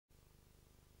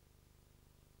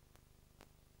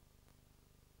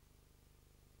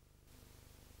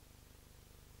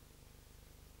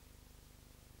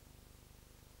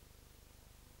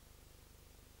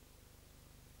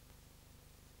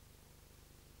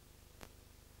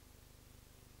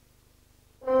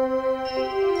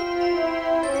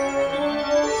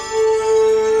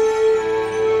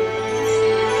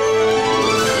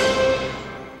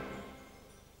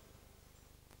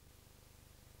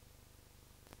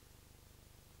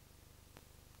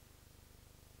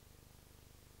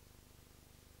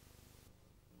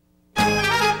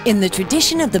In the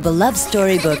tradition of the beloved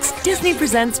storybooks, Disney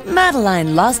presents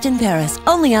Madeline, Lost in Paris,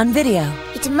 only on video.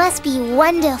 It must be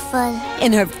wonderful.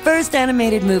 In her first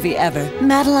animated movie ever,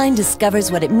 Madeline discovers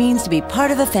what it means to be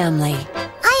part of a family.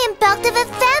 I am part of a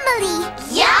family.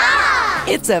 Yeah!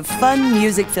 It's a fun,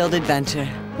 music-filled adventure.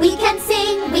 We can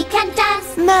sing, we can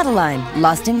dance. Madeline,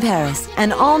 Lost in Paris,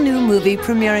 an all-new movie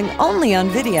premiering only on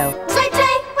video. Tway,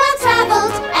 tway,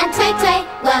 well-traveled, and tway, tway,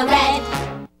 well-read.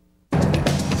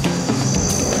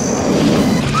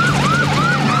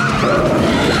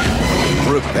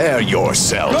 Prepare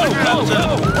yourself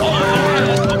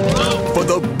for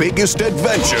the biggest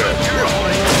adventure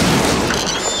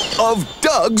of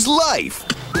Doug's life.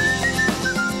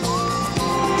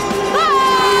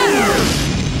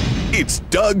 It's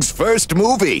Doug's first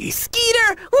movie.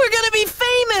 Skeeter, we're gonna be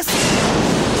famous!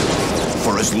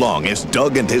 For as long as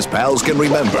Doug and his pals can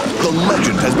remember, the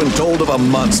legend has been told of a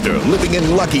monster living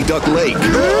in Lucky Duck Lake.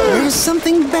 There's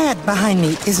something bad behind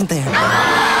me, isn't there?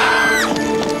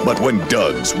 But when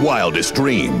Doug's wildest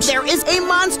dreams There is a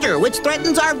monster which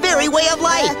threatens our very way of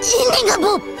life.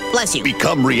 Bless you.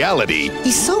 become reality,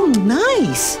 He's so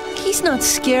nice. He's not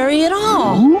scary at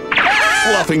all.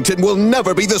 Fluffington will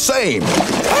never be the same.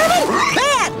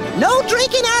 Bad! No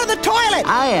drinking out of the toilet.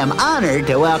 I am honored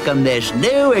to welcome this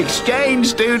new exchange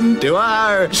student to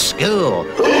our school.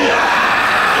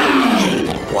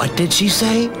 What did she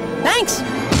say? Thanks.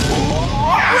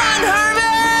 Run, Herman!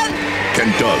 Can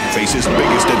Doug face his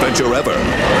biggest adventure ever?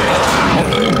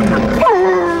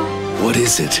 What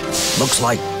is it? Looks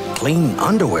like clean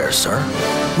underwear, sir.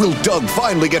 Will Doug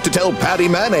finally get to tell Patty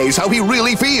Mayonnaise how he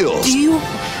really feels?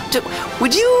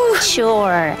 Would you?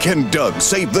 Sure. Can Doug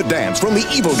save the dance from the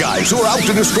evil guys who are out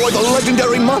to destroy the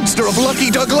legendary monster of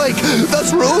Lucky Duck Lake,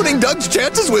 thus ruining Doug's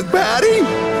chances with Patty?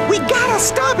 We gotta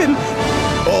stop him.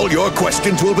 All your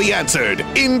questions will be answered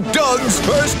in Doug's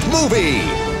first movie.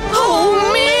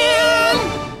 Oh, man!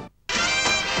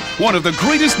 One of the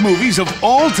greatest movies of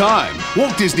all time,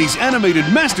 Walt Disney's animated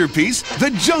masterpiece, The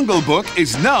Jungle Book,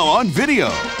 is now on video.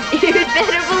 You'd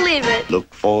better believe it.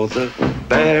 Look for the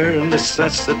bare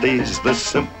necessities, the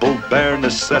simple bare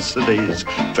necessities.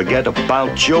 Forget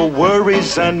about your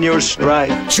worries and your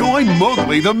strife. Join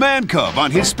Mowgli the Man Cub on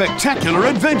his spectacular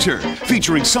adventure,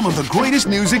 featuring some of the greatest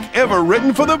music ever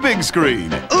written for the big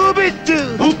screen.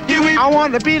 Ooby-doo, hoop-dee-wee, I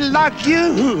wanna be like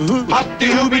you.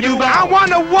 Hop-dee-hooby-doo, I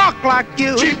wanna walk like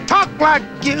you. Talk like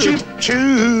you.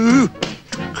 Choo-choo.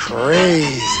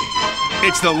 Crazy.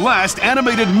 It's the last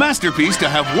animated masterpiece to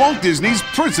have Walt Disney's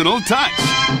personal touch.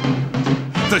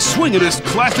 The swingin'est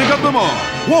classic of them all,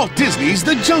 Walt Disney's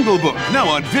The Jungle Book, now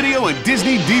on video and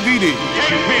Disney DVD.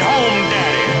 Take me home,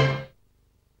 Daddy.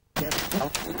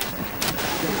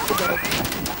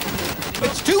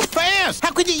 It's too fast.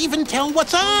 How could you even tell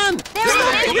what's on?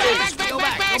 Go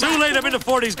back. Too late, I'm in the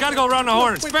 40s. Gotta go around the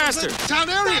horn. It's faster. Town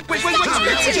area. Wait.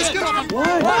 Just get off.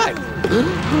 What?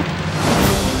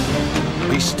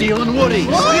 He's stealing Woody.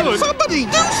 What? Somebody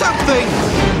do something.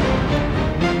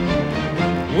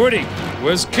 Woody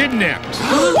was kidnapped.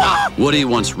 Woody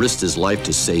once risked his life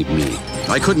to save me.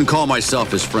 I couldn't call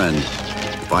myself his friend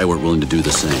if I weren't willing to do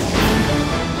the same.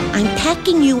 I'm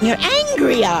packing you your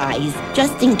angry eyes,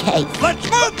 just in case. Let's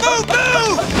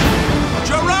move.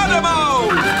 Geronimo.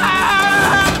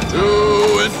 To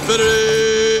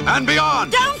infinity and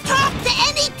beyond! Don't talk to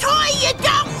any toy you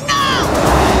don't know!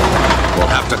 We'll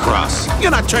have to cross.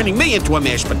 You're not turning me into a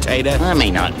mashed potato. I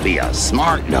may not be a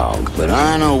smart dog, but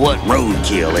I know what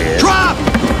roadkill is. Drop!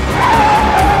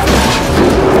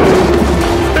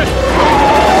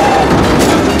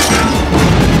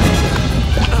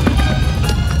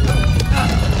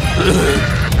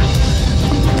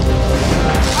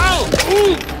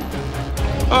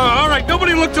 All right,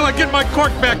 nobody look till I get my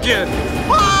cork back in.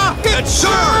 It's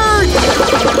surged!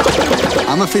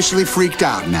 I'm officially freaked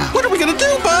out now. What are we gonna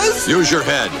do, Buzz? Use your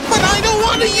head. But I don't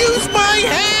want to use my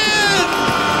head!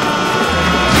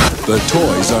 The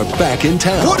toys are back in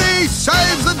town. Woody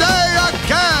saves the day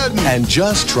again! And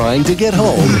just trying to get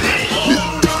home.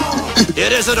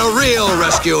 It isn't a real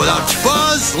rescue without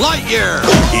Buzz Lightyear.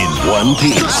 In one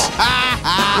piece.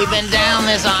 We've been down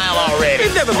this aisle already.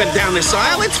 We've never been down this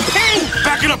aisle. It's pink!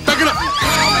 Back it up.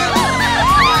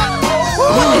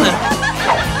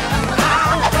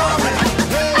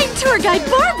 I'm tour guide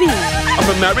Barbie. I'm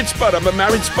a married spud.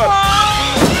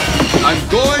 I'm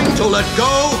going to let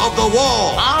go of the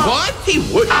wall. What? He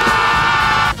wouldn't.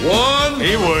 1,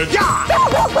 He would. 2,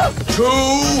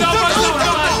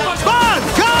 Buzz,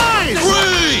 guys! 3.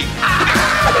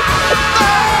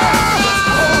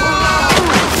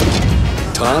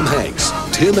 Tom Hanks,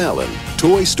 Tim Allen,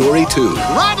 Toy Story 2.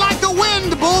 Ride like the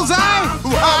wind, Bullseye!